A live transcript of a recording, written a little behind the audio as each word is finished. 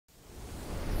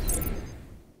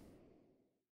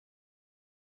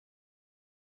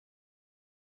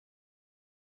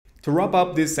To wrap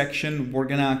up this section, we're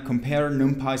gonna compare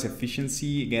NumPy's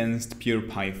efficiency against pure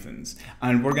Python's,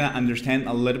 and we're gonna understand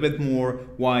a little bit more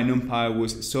why NumPy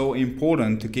was so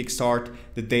important to kickstart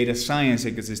the data science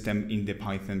ecosystem in the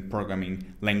Python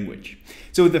programming language.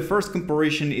 So the first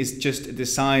comparison is just the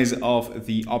size of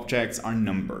the objects are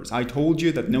numbers. I told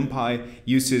you that NumPy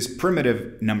uses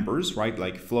primitive numbers, right,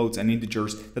 like floats and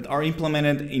integers that are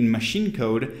implemented in machine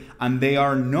code, and they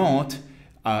are not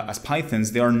as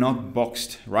Pythons, they are not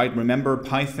boxed, right? Remember,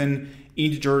 Python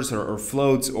integers or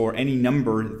floats or any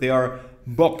number, they are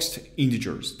boxed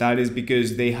integers. That is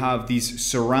because they have this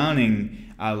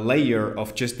surrounding layer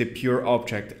of just the pure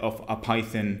object of a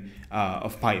Python.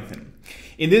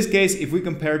 In this case, if we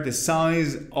compare the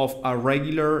size of a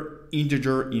regular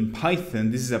integer in Python,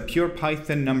 this is a pure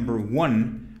Python number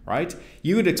 1, right?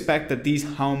 You would expect that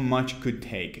this how much could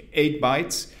take? 8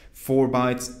 bytes, 4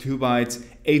 bytes, 2 bytes,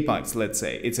 8 bytes, let's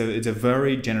say. It's a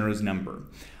very generous number.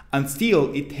 And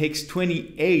still, it takes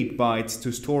 28 bytes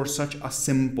to store such a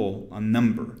simple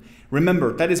number.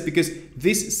 Remember, that is because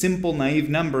this simple naive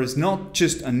number is not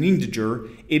just an integer,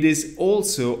 it is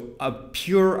also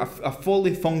a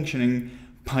fully functioning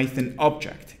Python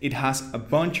object. It has a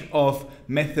bunch of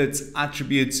methods,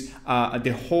 attributes,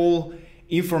 the whole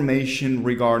information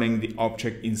regarding the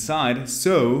object inside,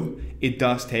 so it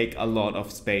does take a lot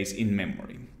of space in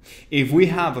memory. If we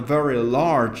have a very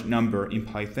large number in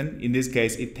Python, in this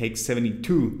case it takes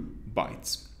 72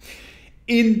 bytes.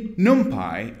 In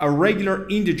NumPy, a regular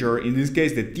integer, in this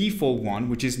case the default one,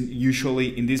 which is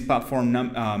usually in this platform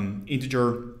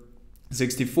integer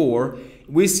 64,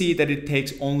 we see that it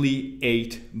takes only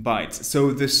 8 bytes.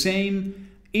 So the same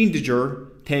integer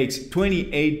takes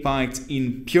 28 bytes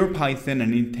in pure Python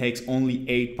and it takes only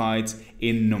 8 bytes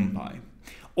in NumPy.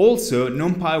 Also,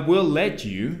 NumPy will let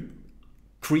you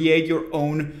create your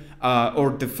own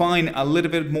or define a little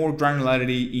bit more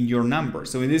granularity in your number.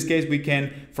 So in this case, we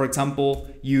can, for example,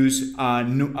 use a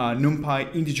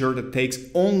NumPy integer that takes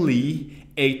only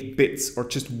 8 bits or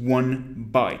just 1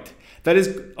 byte. That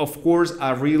is, of course,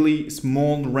 a really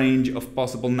small range of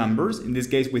possible numbers. In this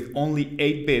case, with only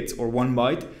 8 bits or 1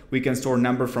 byte, we can store a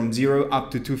number from 0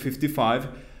 up to 255.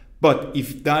 But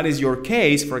if that is your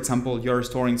case, for example, you're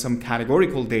storing some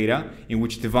categorical data in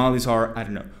which the values are, I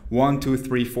don't know, 1, 2,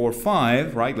 3, 4,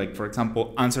 5, right? Like, for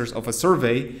example, answers of a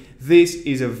survey. This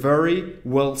is a very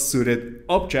well-suited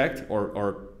object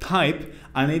or type,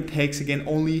 and it takes, again,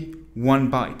 only 1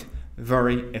 byte.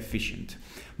 Very efficient.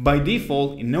 By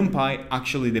default, in NumPy,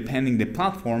 actually depending the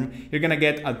platform, you're gonna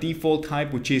get a default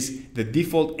type, which is the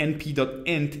default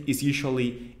np.int is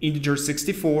usually integer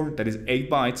 64, that is 8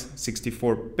 bytes,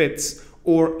 64 bits,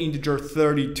 or integer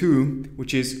 32,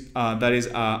 which is that is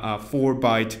a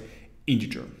 4-byte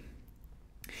integer.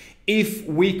 If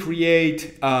we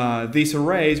create these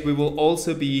arrays, we will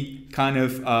also be kind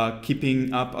of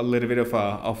keeping up a little bit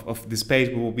of the space.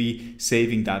 We will be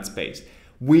saving that space.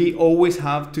 We always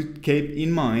have to keep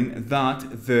in mind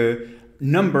that the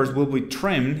numbers will be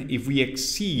trimmed if we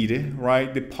exceed,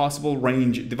 right, the possible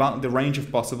range, the range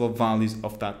of possible values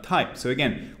of that type. So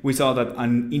again, we saw that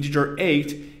an integer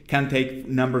 8 can take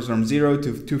numbers from 0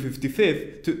 to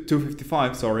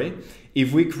 255, sorry.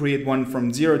 If we create one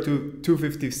from 0 to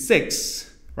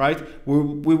 256, right,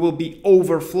 we will be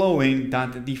overflowing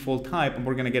that default type and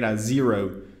we're gonna get a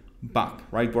 0 back,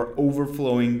 right? We're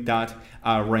overflowing that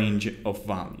range of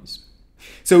values.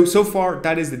 So far,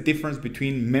 that is the difference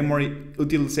between memory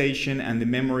utilization and the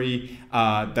memory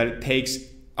that it takes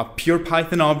a pure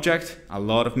Python object, a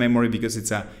lot of memory because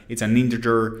it's an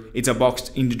integer, it's a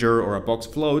boxed integer or a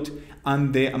boxed float,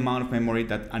 and the amount of memory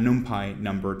that a NumPy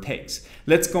number takes.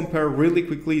 Let's compare really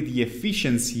quickly the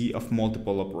efficiency of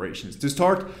multiple operations. To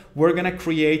start, we're gonna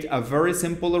create a very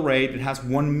simple array that has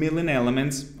 1 million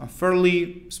elements, a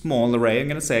fairly small array, I'm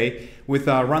gonna say, with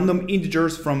random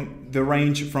integers from the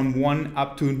range from 1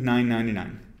 up to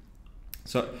 999.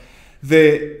 So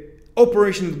the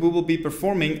operation that we will be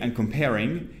performing and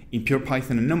comparing in pure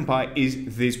Python and NumPy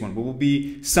is this one. We will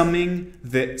be summing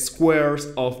the squares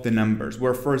of the numbers.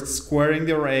 We're first squaring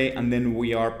the array and then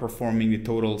we are performing the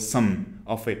total sum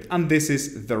of it. And this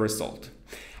is the result.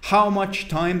 How much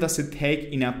time does it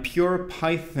take in a pure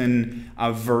Python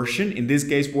version? In this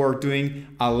case, we're doing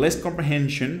a list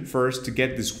comprehension first to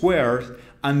get the squares,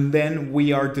 and then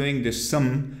we are doing the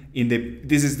sum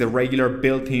this is the regular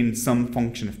built-in sum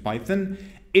function of Python.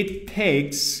 It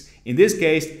takes, in this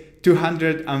case,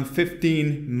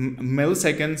 215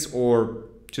 milliseconds or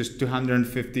just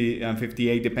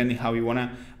 258, depending how you want to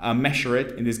measure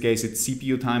it. In this case, it's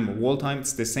CPU time or wall time.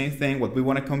 It's the same thing. What we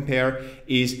want to compare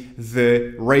is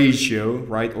the ratio,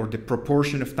 right, or the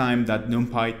proportion of time that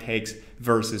NumPy takes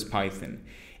versus Python.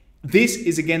 this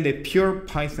is again the pure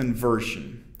Python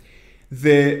version.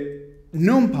 The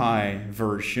Numpy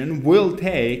version will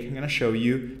take, I'm going to show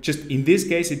you, just in this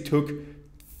case it took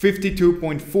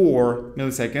 52.4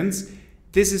 milliseconds.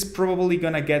 This is probably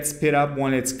going to get sped up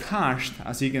when it's cached.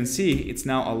 As you can see, it's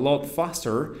now a lot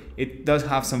faster. It does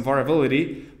have some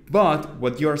variability, but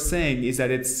what you're saying is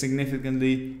that it's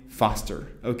significantly faster,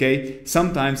 okay?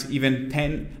 Sometimes even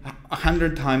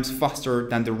 100 times faster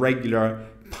than the regular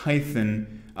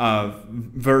Python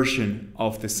version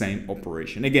of the same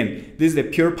operation. Again, this is the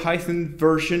pure Python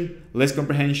version, less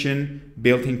comprehension,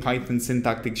 built-in Python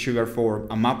syntactic sugar for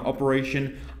a map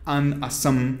operation, and a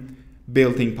sum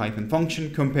built-in Python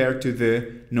function compared to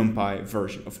the Numpy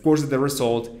version. Of course, the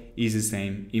result is the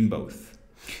same in both.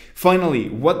 Finally,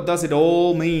 what does it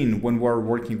all mean when we're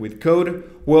working with code?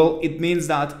 Well, it means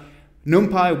that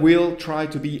Numpy will try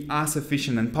to be as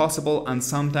efficient as possible, and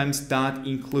sometimes that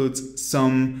includes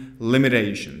some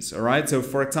limitations, all right? So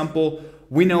for example,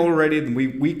 we know already that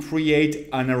we create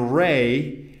an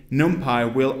array,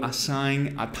 Numpy will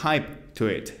assign a type to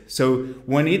it. So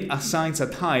when it assigns a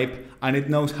type and it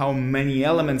knows how many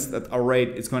elements that array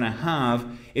is going to have,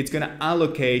 it's going to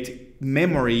allocate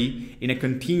memory in a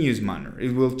continuous manner.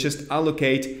 It will just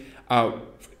allocate,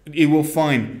 it will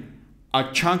find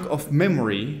a chunk of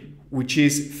memory which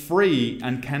is free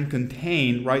and can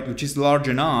contain, right, which is large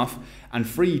enough and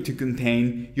free to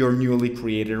contain your newly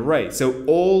created array. So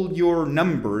all your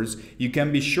numbers, you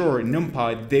can be sure in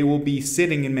Numpy, they will be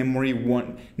sitting in memory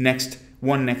one next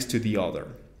to the other.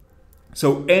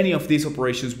 So any of these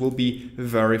operations will be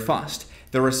very fast.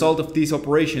 The result of these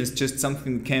operations is just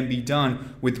something that can be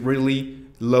done with really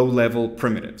low-level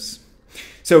primitives.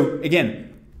 So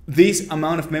again, this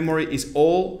amount of memory is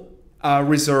all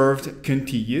reserved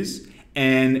contiguous,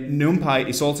 and Numpy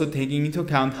is also taking into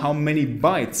account how many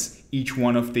bytes each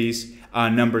one of these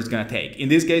numbers is going to take. In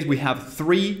this case, we have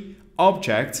 3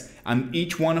 objects, and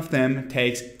each one of them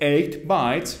takes 8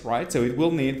 bytes, right? So it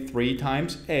will need 3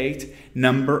 times 8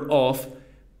 number of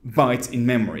bytes in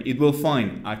memory. It will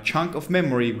find a chunk of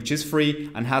memory which is free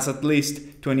and has at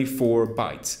least 24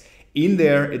 bytes. In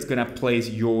there, it's going to place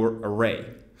your array.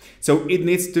 So it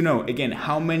needs to know, again,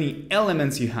 how many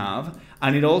elements you have,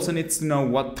 and it also needs to know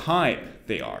what type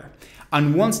they are.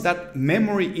 And once that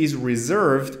memory is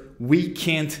reserved, we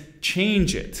can't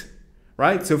change it,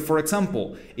 right? So for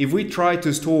example, if we try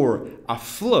to store a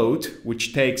float,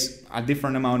 which takes a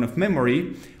different amount of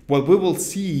memory, what we will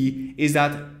see is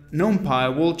that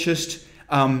Numpy will just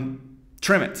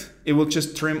trim it. It will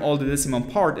just trim all the decimal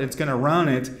part. It's going to round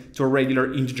it to a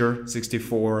regular integer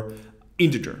 64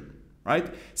 integer.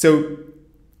 Right? So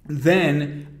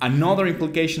then another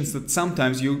implication is that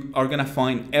sometimes you are going to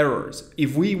find errors.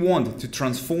 If we want to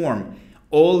transform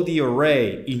all the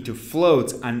array into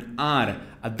floats and add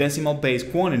a decimal base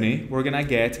quantity, we're going to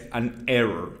get an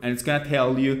error. And it's going to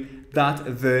tell you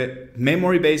that the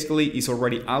memory basically is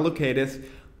already allocated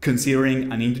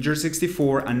considering an integer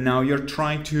 64, and now you're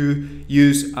trying to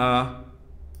use a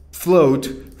float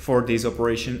for this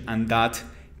operation, and that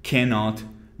cannot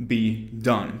be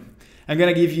done. I'm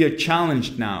going to give you a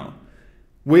challenge now.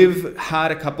 We've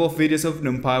had a couple of videos of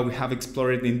Numpy, we have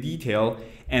explored it in detail,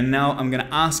 and now I'm going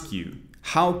to ask you,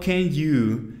 how can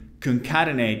you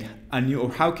concatenate a new,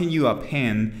 or how can you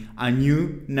append a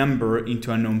new number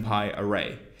into a Numpy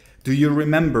array? Do you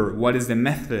remember what is the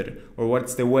method, or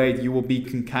what's the way you will be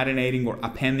concatenating or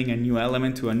appending a new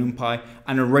element to a Numpy,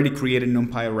 an already created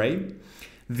Numpy array?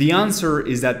 The answer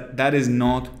is that that is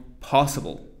not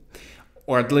possible.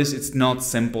 Or at least it's not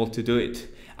simple to do it.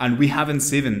 And we haven't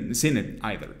seen it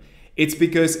either. It's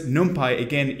because Numpy,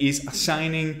 again, is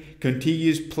assigning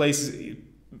contiguous places,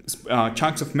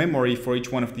 chunks of memory for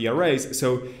each one of the arrays.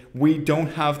 So we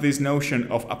don't have this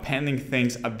notion of appending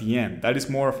things at the end. That is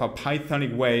more of a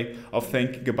Pythonic way of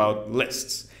thinking about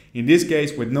lists. In this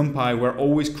case, with Numpy, we're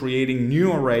always creating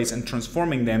new arrays and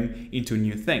transforming them into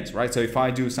new things, right? So if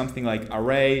I do something like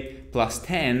array plus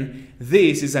 10,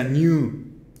 this is a new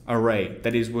array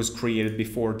that was created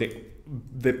before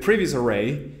the previous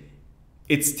array.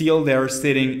 It's still there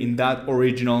sitting in that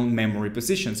original memory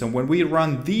position. So when we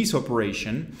run this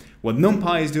operation, what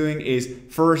Numpy is doing is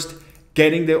first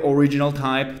getting the original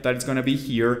type that is going to be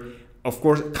here, of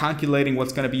course calculating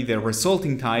what's going to be the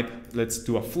resulting type. Let's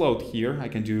do a float here. I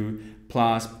can do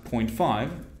plus 0.5,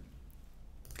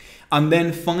 and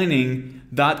then finding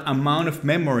that amount of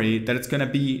memory that it's going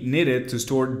to be needed to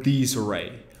store this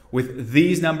array with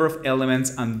these number of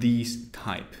elements and this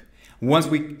type. Once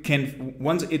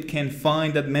it can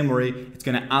find that memory, it's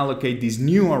going to allocate this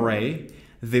new array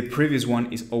the previous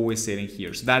one is always sitting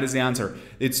here. So that is the answer.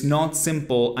 It's not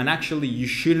simple, and actually you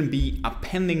shouldn't be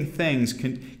appending things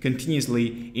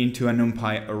continuously into a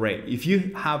NumPy array. If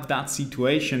you have that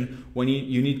situation when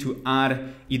you need to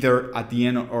add either at the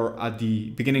end or at the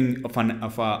beginning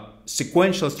of a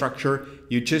sequential structure,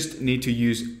 you just need to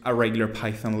use a regular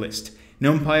Python list.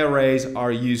 NumPy arrays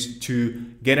are used to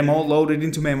get them all loaded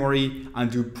into memory and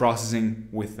do processing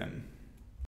with them.